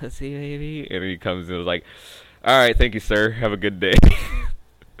see my pussy, baby? And he comes and is like, all right, thank you, sir. Have a good day.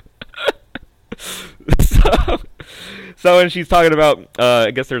 So when she's talking about,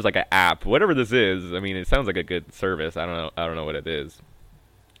 I guess there's like an app, whatever this is. I mean, it sounds like a good service. I don't know what it is.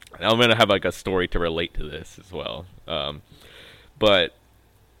 I'm gonna have like a story to relate to this as well. But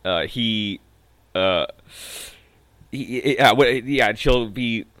she'll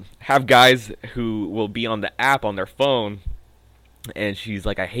have guys who will be on the app on their phone, and she's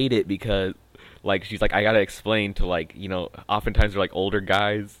like, I hate it because, like, she's like, I gotta explain to, like, oftentimes they're like older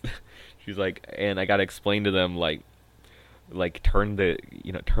guys. She's like, and I gotta explain to them like turn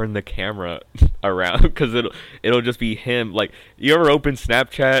the camera around because it'll just be him. Like, you ever open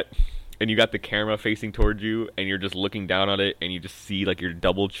Snapchat and you got the camera facing towards you and you're just looking down on it and you just see like your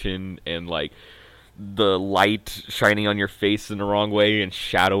double chin and like the light shining on your face in the wrong way and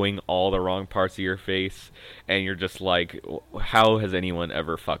shadowing all the wrong parts of your face, and you're just like, how has anyone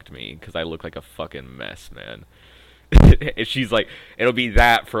ever fucked me? Because I look like a fucking mess, man. And she's like, it'll be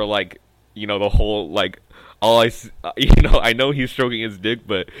that for like, the whole, like, I know he's stroking his dick,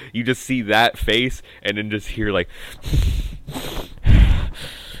 but you just see that face and then just hear like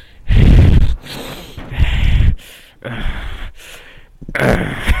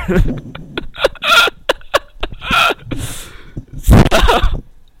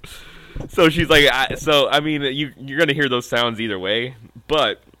so she's like, I mean, you're gonna hear those sounds either way,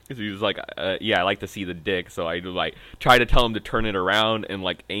 but he was like, yeah, I like to see the dick, so I like try to tell him to turn it around and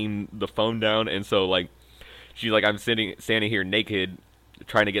like aim the phone down, and so like she's like, I'm standing here naked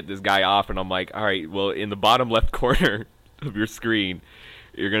trying to get this guy off, and I'm like, all right, well, in the bottom left corner of your screen,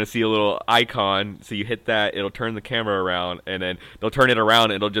 you're gonna see a little icon, so you hit that, it'll turn the camera around, and then they'll turn it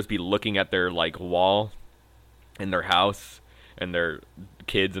around, and it'll just be looking at their like wall in their house and their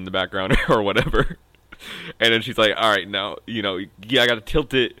kids in the background or whatever. And then she's like, all right, now, I gotta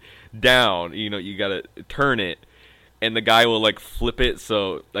tilt it down, you gotta turn it, and the guy will like flip it,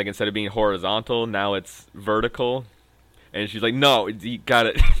 so like instead of being horizontal, now it's vertical. And she's like, no, you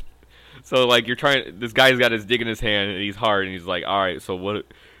gotta So like this guy's got his dick in his hand and he's hard and he's like, all right, so what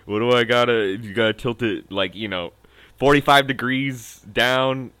do I gotta? You gotta tilt it like 45 degrees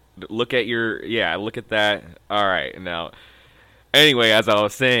down. Look at look at that. All right, now. Anyway, as I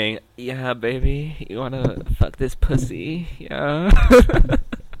was saying, yeah, baby, you wanna fuck this pussy? Yeah.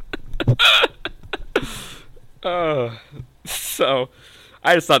 So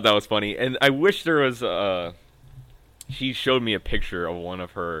I just thought that was funny, and I wish there was. She showed me a picture of one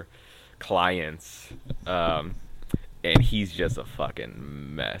of her clients, and he's just a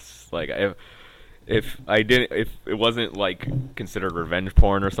fucking mess. Like if it wasn't like considered revenge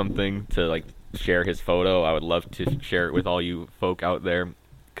porn or something to like share his photo, I would love to share it with all you folk out there,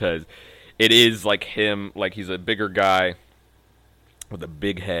 because it is like him, like he's a bigger guy with a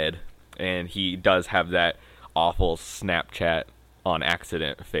big head, and he does have that awful Snapchat on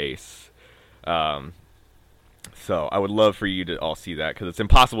accident face. So I would love for you to all see that, because it's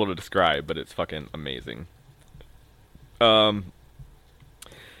impossible to describe, but it's fucking amazing. And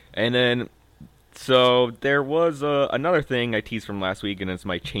then, so there was another thing I teased from last week, and it's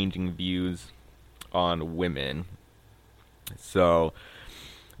my changing views on women. So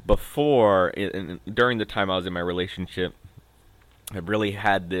before, during the time I was in my relationship, I really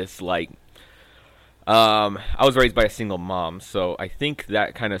had this like, I was raised by a single mom, so I think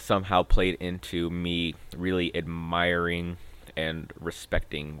that kind of somehow played into me really admiring and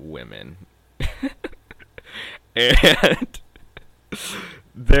respecting women. And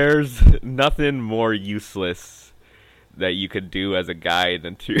there's nothing more useless that you could do as a guy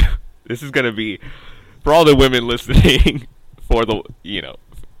than to... This is going to be, for all the women listening, for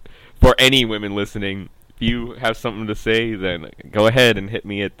any women listening, if you have something to say, then go ahead and hit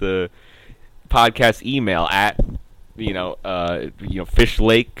me at the podcast email at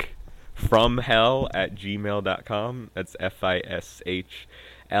fishlakefromhell@gmail.com. That's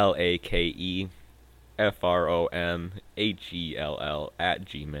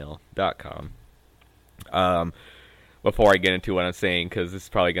fishlakefromhell@gmail.com. Before I get into what I'm saying, because this is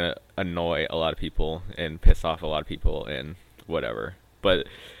probably going to annoy a lot of people and piss off a lot of people and whatever, but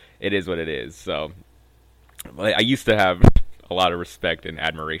it is what it is. So I used to have a lot of respect and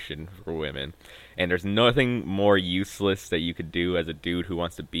admiration for women, and there's nothing more useless that you could do as a dude who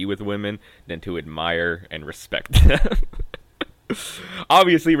wants to be with women than to admire and respect them.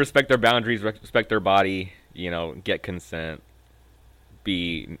 Obviously, respect their boundaries, respect their body, get consent,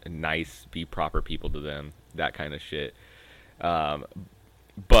 be nice, be proper people to them, that kind of shit.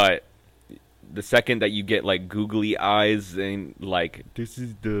 But the second that you get like googly eyes and like, this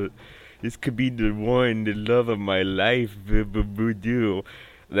could be the one, the love of my life, then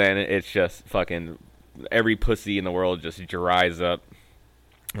it's just fucking, every pussy in the world just dries up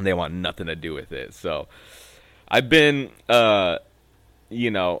and they want nothing to do with it. So I've been, I've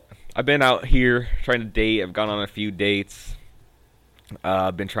been out here trying to date. I've gone on a few dates.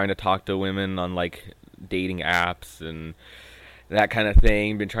 I've been trying to talk to women on like dating apps and that kind of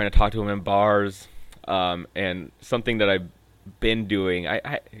thing. Been trying to talk to them in bars. And something that I've been doing,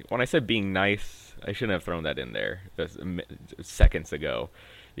 I when I said being nice, I shouldn't have thrown that in there seconds ago,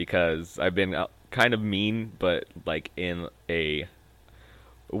 because I've been kind of mean, but like in a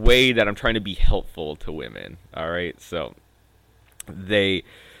way that I'm trying to be helpful to women. All right, so they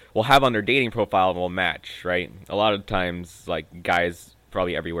will have on their dating profile and will match, right? A lot of times, like, guys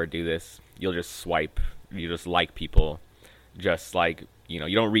probably everywhere do this. You'll just swipe, you just like people, just like,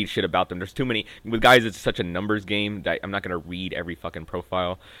 you don't read shit about them. There's too many. With guys, it's such a numbers game that I'm not going to read every fucking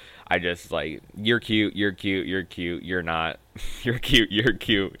profile. I just, like, you're cute, you're cute, you're cute, you're not. You're cute, you're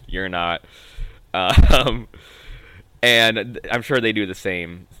cute, you're not. And I'm sure they do the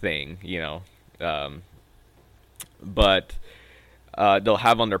same thing, but they'll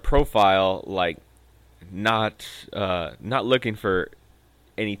have on their profile, like, not looking for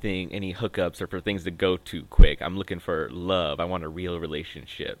anything, any hookups or for things to go to quick. I'm looking for love. I want a real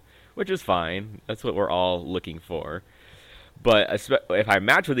relationship, which is fine. That's what we're all looking for. But if I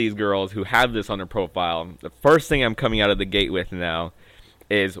match with these girls who have this on their profile, the first thing I'm coming out of the gate with now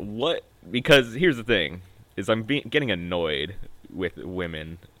is what? Because here's the thing: is I'm getting annoyed with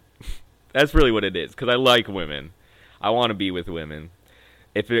women. That's really what it is. Because I like women. I want to be with women.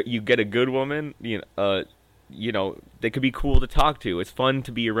 If you get a good woman, they could be cool to talk to. It's fun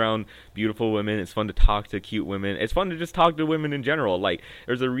to be around beautiful women. It's fun to talk to cute women. It's fun to just talk to women in general. Like,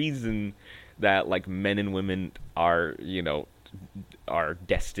 there's a reason that, like, men and women are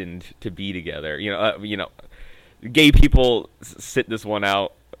destined to be together. Gay people sit this one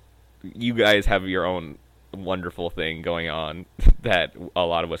out. You guys have your own wonderful thing going on that a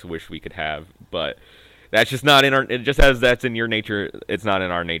lot of us wish we could have. But That's just not in our. It just as that's in your nature. It's not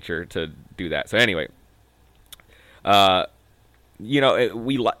in our nature to do that. So anyway, uh,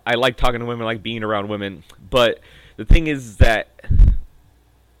 I like talking to women, I like being around women, but the thing is that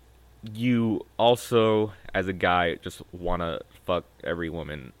you also, as a guy, just want to fuck every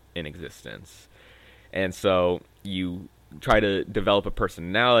woman in existence. And so you try to develop a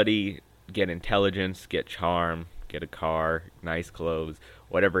personality, get intelligence, get charm, get a car, nice clothes,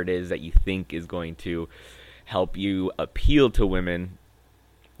 whatever it is that you think is going to help you appeal to women.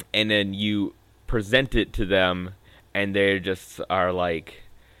 And then you present it to them, and they just are like,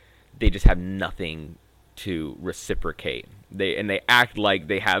 they just have nothing to reciprocate. They act like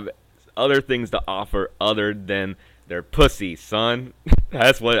they have other things to offer other than their pussy, son.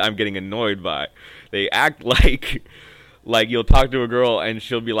 That's what I'm getting annoyed by. They act like you'll talk to a girl and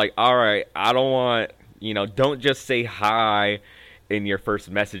she'll be like, all right, I don't want, don't just say hi in your first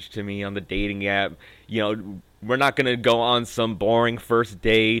message to me on the dating app. We're not going to go on some boring first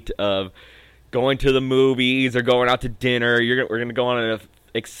date of going to the movies or going out to dinner. We're going to go on an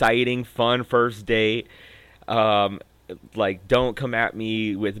exciting, fun first date. Don't come at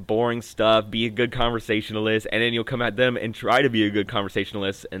me with boring stuff. Be a good conversationalist. And then you'll come at them and try to be a good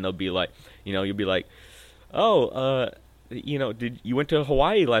conversationalist, and they'll be like, you'll be like, oh, did you went to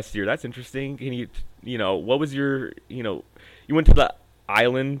Hawaii last year? That's interesting. Can what was your, you went to the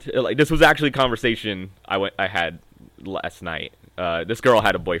island? Like, this was actually a conversation I had last night. This girl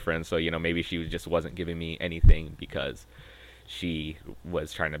had a boyfriend, so maybe she just wasn't giving me anything because she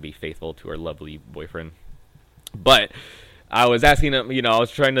was trying to be faithful to her lovely boyfriend. But I was asking them, I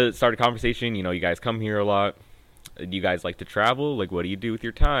was trying to start a conversation. You guys come here a lot. Do you guys like to travel? Like, what do you do with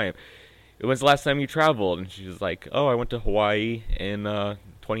your time? When's the last time you traveled? And she was like, oh, I went to Hawaii in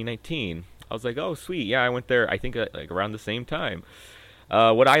 2019. I was like, oh, sweet. Yeah, I went there, I think, like around the same time.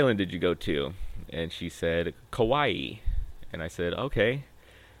 What island did you go to? And she said, Kauai. And I said, okay.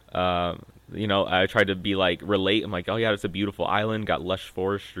 I tried to be like, relate. I'm like, oh, yeah, it's a beautiful island, got lush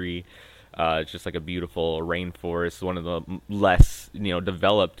forestry. It's just like a beautiful rainforest, one of the less,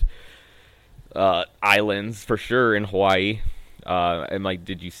 developed islands for sure in Hawaii. And like,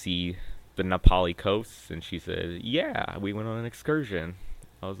 did you see the Napali coast? And she said, yeah, we went on an excursion.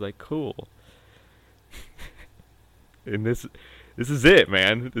 I was like, cool. And this is it,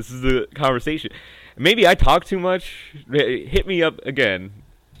 man. This is the conversation. Maybe I talk too much. Hit me up again.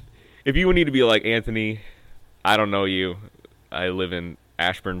 If you need to be like, Anthony, I don't know you. I live in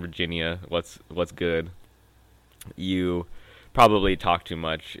Ashburn, Virginia. What's good? You probably talk too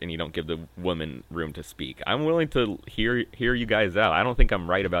much and you don't give the woman room to speak. I'm willing to hear you guys out. I don't think I'm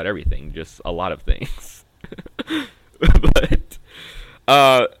right about everything, just a lot of things.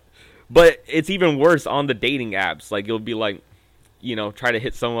 But it's even worse on the dating apps. Like, you'll be like, try to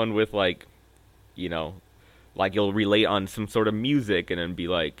hit someone with like you'll relate on some sort of music and then be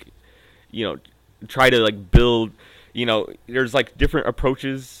like, try to like build, there's like different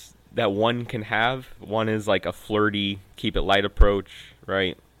approaches that one can have. One is like a flirty, keep it light approach,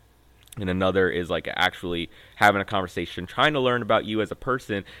 right? And another is like actually having a conversation, trying to learn about you as a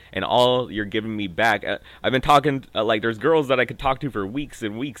person, and all you're giving me back. I've been talking, like, there's girls that I could talk to for weeks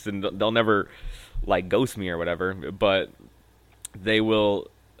and weeks, and they'll never like ghost me or whatever, but they will,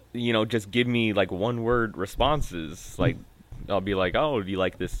 just give me like one word responses. Like, I'll be like, oh, do you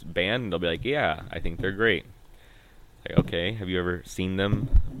like this band? And they'll be like, yeah, I think they're great. Like, okay, have you ever seen them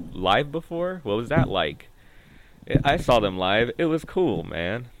live before? What was that like? I saw them live. It was cool,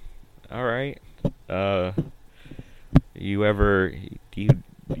 man. All right. You ever do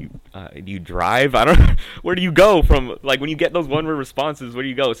you drive? I don't. Where do you go from? Like, when you get those one word responses, where do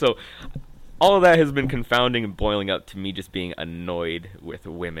you go? So all of that has been confounding and boiling up to me just being annoyed with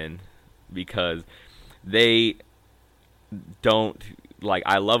women because they don't like.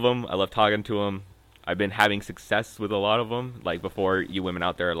 I love them. I love talking to them. I've been having success with a lot of them. Like, before, you women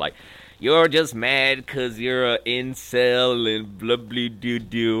out there are like, you're just mad because you're an incel and blah blah doo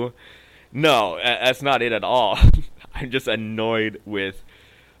doo. No, that's not it at all. I'm just annoyed with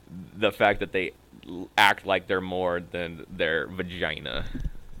the fact that they act like they're more than their vagina,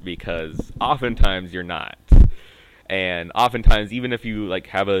 because oftentimes you're not. And oftentimes, even if you like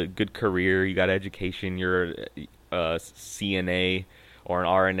have a good career, you got education, you're a CNA or an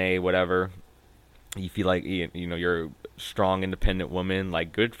RNA, whatever, you feel like you're a strong, independent woman,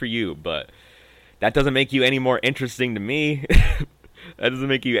 like, good for you, but that doesn't make you any more interesting to me. That doesn't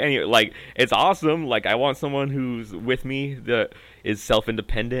make you any, like, it's awesome. Like, I want someone who's with me that is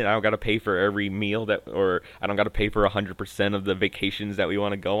self-independent. I don't got to pay for every meal or I don't got to pay for 100% of the vacations that we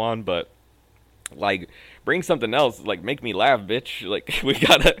want to go on, but like, bring something else. Like, make me laugh, bitch. Like, we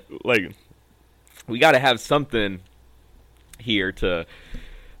gotta, like, we got to have something here to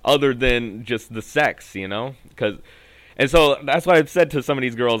other than just the sex, you know? And so that's what I've said to some of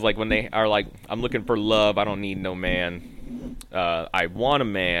these girls, like when they are like, I'm looking for love, I don't need no man. I want a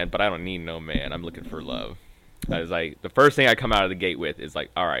man, but I don't need no man. I'm looking for love. That is like the first thing I come out of the gate with is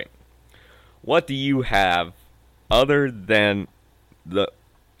like, all right, what do you have other than the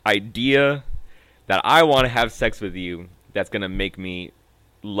idea that I want to have sex with you that's going to make me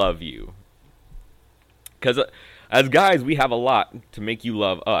love you? Because as guys, we have a lot to make you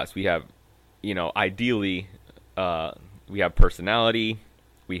love us. We have, ideally, we have personality,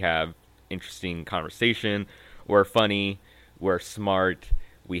 we have interesting conversation, we're funny, we're smart,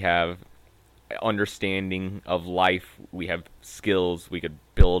 we have understanding of life, we have skills, we could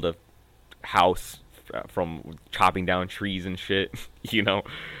build a house from chopping down trees and shit. We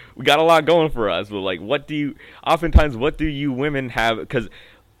got a lot going for us. But like, what do you women have? Because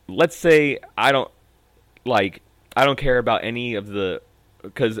let's say I don't care about any of the,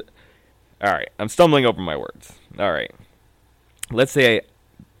 because, all right, I'm stumbling over my words. All right, let's say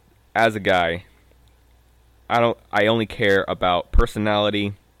as a guy, I only care about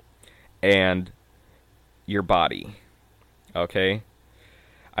personality and your body. Okay?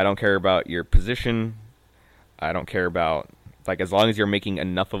 I don't care about your position. I don't care about, as long as you're making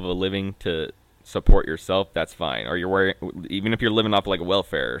enough of a living to support yourself, that's fine. Or even if you're living off like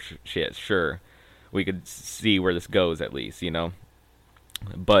welfare shit, sure. We could see where this goes at least,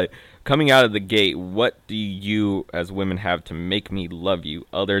 But coming out of the gate, what do you as women have to make me love you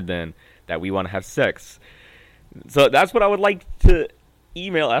other than that we want to have sex? So that's what I would like to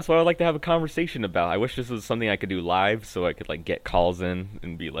email. That's what I'd like to have a conversation about. I wish this was something I could do live so I could get calls in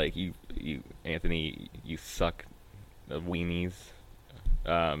and be like, you Anthony, you suck weenies.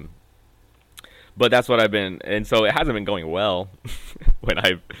 But that's what I've been, and so it hasn't been going well when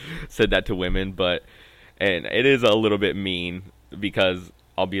I've said that to women, and it is a little bit mean because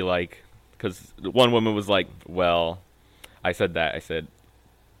I'll be like, because one woman was like, well, I said,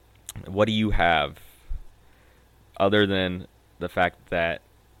 what do you have other than the fact that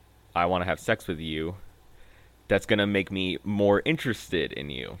I want to have sex with you that's going to make me more interested in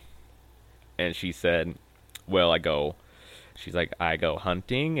you? And she said, well, she's like, I go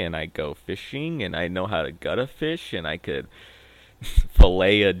hunting and I go fishing and I know how to gut a fish and I could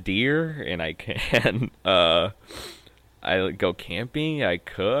fillet a deer and I can, I go camping, I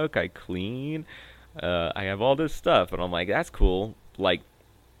cook, I clean, I have all this stuff. And I'm like, that's cool.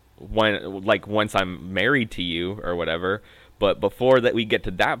 Once I'm married to you or whatever. But before that we get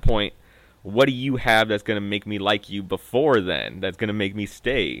to that point, what do you have that's going to make me like you before then? That's going to make me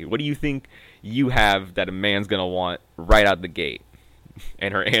stay? What do you think you have that a man's going to want right out the gate?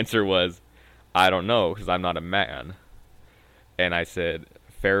 And her answer was, I don't know, because I'm not a man. And I said,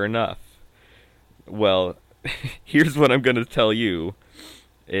 fair enough. Well, here's what I'm going to tell you,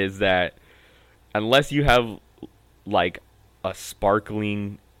 is that unless you have, a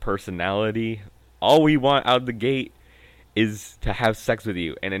sparkling personality, all we want out the gate is to have sex with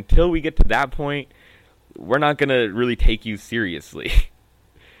you. And until we get to that point, we're not going to really take you seriously.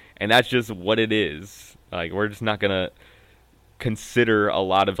 And that's just what it is. We're just not going to consider a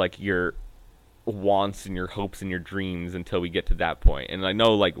lot of, your wants and your hopes and your dreams until we get to that point. And I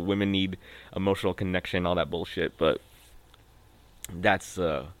know, women need emotional connection, all that bullshit, but that's,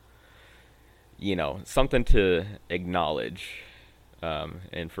 something to acknowledge.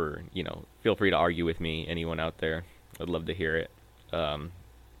 And for, feel free to argue with me, anyone out there. I'd love to hear it. But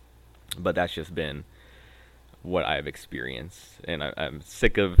that's just been what I've experienced. And I'm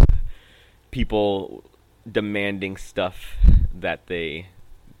sick of people demanding stuff that they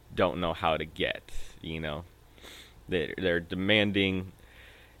don't know how to get, They're demanding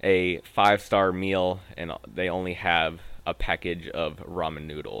a 5-star meal and they only have a package of ramen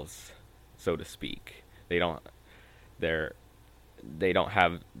noodles, so to speak. They don't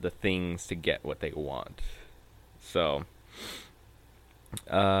have the things to get what they want. So,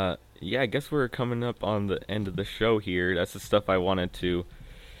 I guess we're coming up on the end of the show here. That's the stuff I wanted to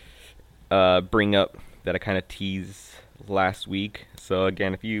bring up that I kind of teased last week. So,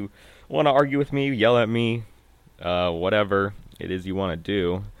 again, if you want to argue with me, yell at me, whatever it is you want to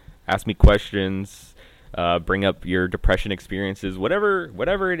do, ask me questions, bring up your depression experiences,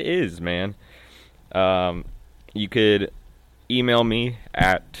 whatever it is, man. You could email me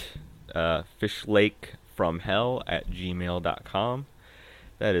at fishlakefromhell@gmail.com.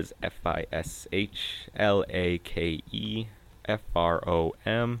 That is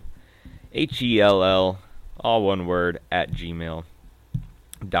FISHLAKEFROMHELL, all one word, @gmail.com.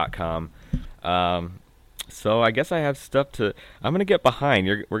 So I guess I have stuff to. I'm gonna get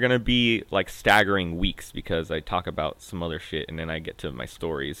behind. We're gonna be like staggering weeks because I talk about some other shit and then I get to my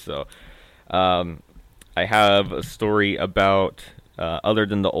stories. So um, I have a story about other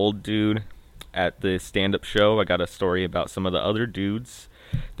than the old dude at the stand-up show. I got a story about some of the other dudes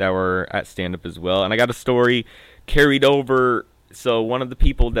that were at stand-up as well, and I got a story carried over. So one of the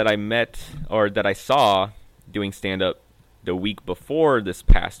people that I met or that I saw doing stand-up the week before this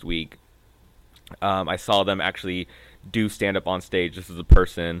past week, I saw them actually do stand up on stage. This is a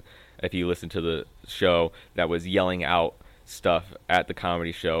person, if you listen to the show, that was yelling out stuff at the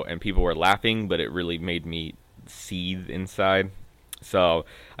comedy show, and people were laughing, but it really made me seethe inside. So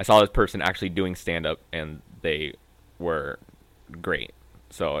I saw this person actually doing stand up, and they were great.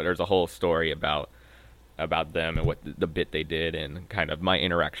 So there's a whole story about them and what the bit they did, and kind of my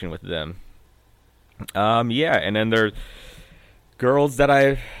interaction with them. Yeah, and then there's girls that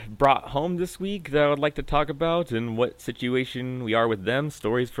I brought home this week that I would like to talk about and what situation we are with them,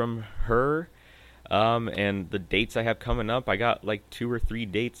 stories from her, and the dates I have coming up. I got like 2 or 3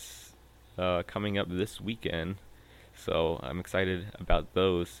 dates coming up this weekend, so I'm excited about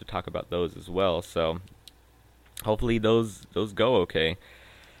those, to talk about those as well. So hopefully those go okay.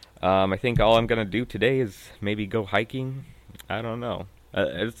 I think all I'm gonna do today is maybe go hiking. I don't know.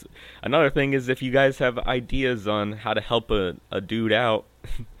 It's, another thing is, if you guys have ideas on how to help a dude out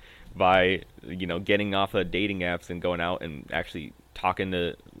by, getting off of dating apps and going out and actually talking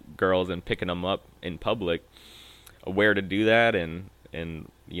to girls and picking them up in public, where to do that, and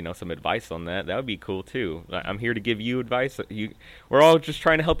some advice on that, that would be cool too. I'm here to give you advice. We're all just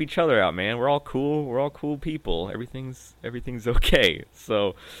trying to help each other out, man. We're all cool. We're all cool people. Everything's okay.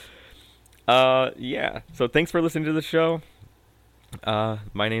 So, yeah. So thanks for listening to the show.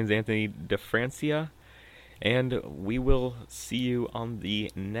 My name's Anthony DeFrancia, and we will see you on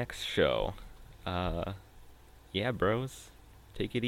the next show. Yeah, bros. Take it easy.